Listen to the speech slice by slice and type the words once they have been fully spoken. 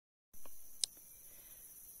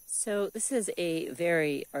So this is a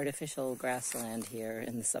very artificial grassland here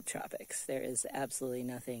in the subtropics. There is absolutely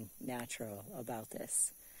nothing natural about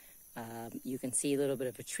this. You can see a little bit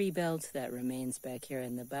of a tree belt that remains back here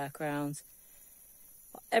in the background.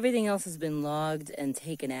 Everything else has been logged and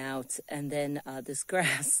taken out, and then this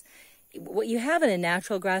grass. What you have in a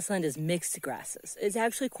natural grassland is mixed grasses. It's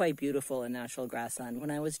actually quite beautiful in natural grassland.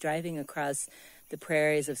 When I was driving across the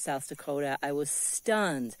prairies of South Dakota, I was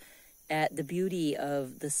stunned at the beauty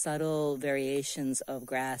of the subtle variations of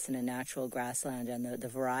grass in a natural grassland and the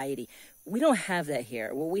variety. We don't have that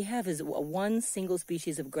here. What we have is one single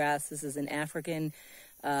species of grass. This is an African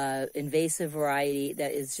invasive variety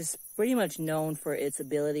that is just pretty much known for its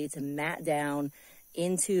ability to mat down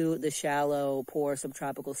into the shallow, poor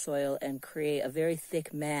subtropical soil and create a very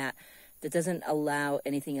thick mat that doesn't allow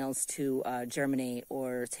anything else to germinate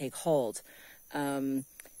or take hold.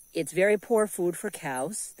 It's very poor food for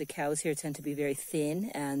cows. The cows here tend to be very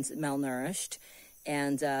thin and malnourished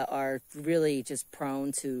and are really just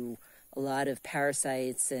prone to a lot of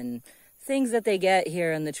parasites and things that they get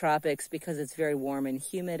here in the tropics because it's very warm and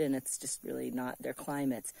humid and it's just really not their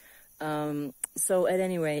climate. So at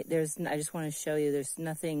any rate, I just want to show you there's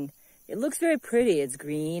nothing. It looks very pretty. It's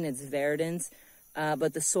green, it's verdant,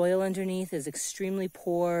 but the soil underneath is extremely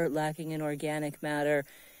poor, lacking in organic matter.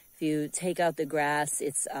 If you take out the grass,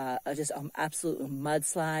 it's just an absolute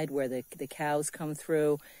mudslide where the cows come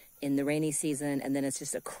through in the rainy season, and then it's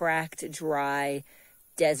just a cracked, dry,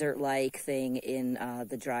 desert-like thing in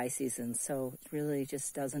the dry season. So it really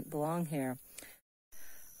just doesn't belong here.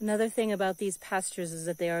 Another thing about these pastures is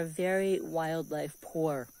that they are very wildlife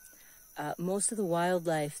poor. Most of the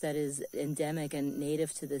wildlife that is endemic and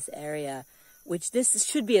native to this area, which this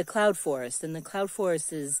should be a cloud forest, and the cloud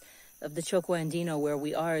forest of the Choco Andino where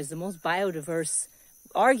we are is the most biodiverse,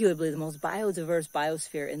 arguably the most biodiverse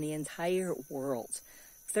biosphere in the entire world.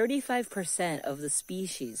 35% of the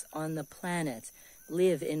species on the planet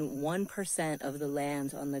live in 1% of the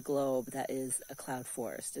land on the globe that is a cloud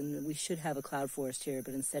forest. And we should have a cloud forest here,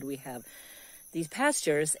 but instead we have these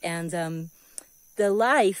pastures. And the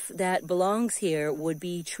life that belongs here would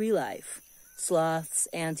be tree life. Sloths,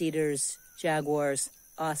 anteaters, jaguars,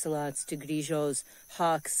 ocelots, tigrillos,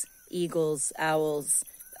 hawks, eagles, owls,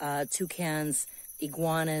 toucans,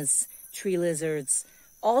 iguanas, tree lizards,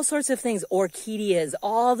 all sorts of things, orchideas,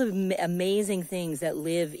 all the amazing things that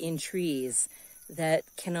live in trees that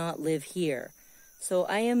cannot live here. So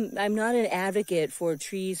I'm not an advocate for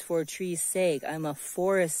trees sake. I'm a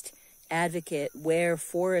forest advocate where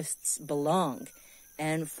forests belong.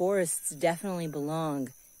 And forests definitely belong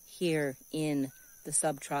here in the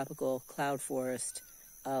subtropical cloud forest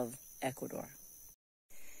of Ecuador.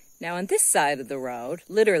 Now on this side of the road,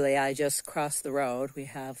 literally I just crossed the road. We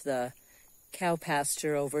have the cow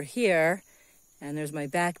pasture over here, and there's my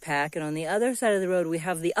backpack. And on the other side of the road, we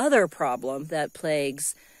have the other problem that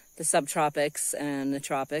plagues the subtropics and the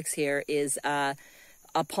tropics here is a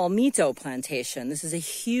palmito plantation. This is a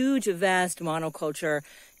huge, vast monoculture.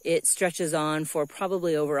 It stretches on for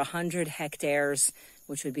probably over 100 hectares,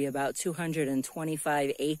 which would be about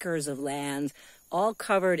 225 acres of land, all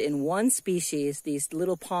covered in one species, these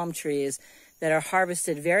little palm trees that are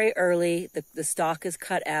harvested very early. The stalk is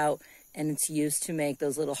cut out, and it's used to make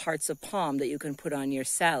those little hearts of palm that you can put on your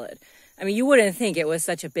salad. I mean, you wouldn't think it was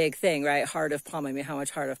such a big thing, right? Heart of palm. I mean, how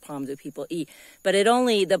much heart of palm do people eat? But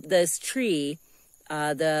this tree,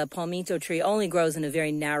 the palmito tree, only grows in a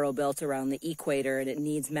very narrow belt around the equator, and it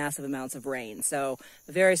needs massive amounts of rain. So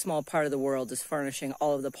a very small part of the world is furnishing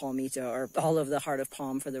all of the palmito or all of the heart of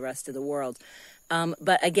palm for the rest of the world.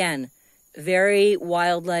 But again, very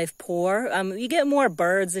wildlife poor. You get more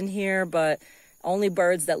birds in here, but only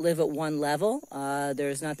birds that live at one level.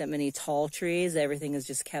 There's not that many tall trees. Everything is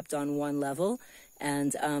just kept on one level.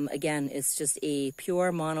 And again, it's just a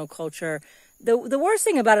pure monoculture. The worst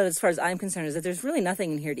thing about it, as far as I'm concerned, is that there's really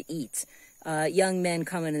nothing in here to eat. Young men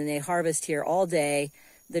come in and they harvest here all day.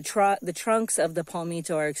 The trunks of the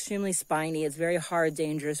palmito are extremely spiny. It's very hard,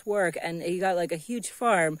 dangerous work. And you got like a huge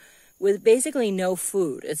farm with basically no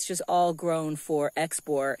food. It's just all grown for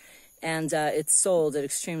export. And it's sold at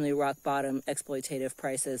extremely rock-bottom exploitative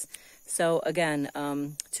prices. So again,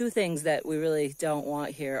 two things that we really don't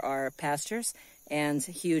want here are pastures and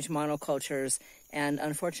huge monocultures. And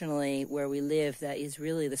unfortunately, where we live, that is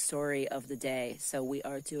really the story of the day. So we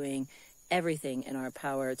are doing everything in our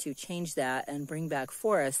power to change that and bring back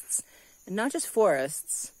forests. And not just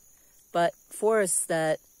forests, but forests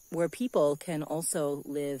where people can also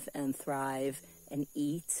live and thrive and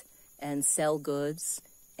eat and sell goods,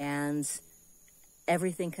 and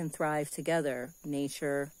everything can thrive together.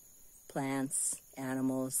 Nature, plants,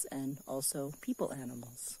 animals, and also people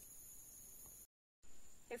animals.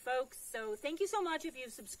 Hey folks, so thank you so much if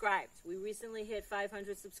you've subscribed. We recently hit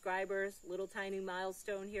 500 subscribers, little tiny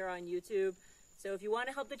milestone here on YouTube. So if you want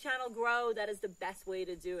to help the channel grow, that is the best way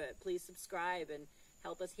to do it. Please subscribe and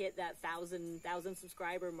help us hit that 1,000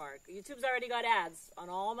 subscriber mark. YouTube's already got ads on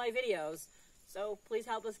all my videos, so please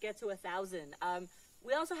help us get to 1,000.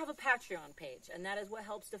 We also have a Patreon page, and that is what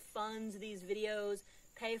helps to fund these videos,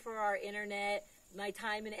 pay for our internet, my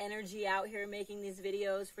time and energy out here making these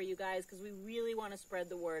videos for you guys, because we really want to spread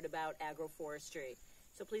the word about agroforestry.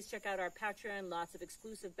 So please check out our Patreon, lots of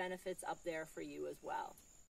exclusive benefits up there for you as well.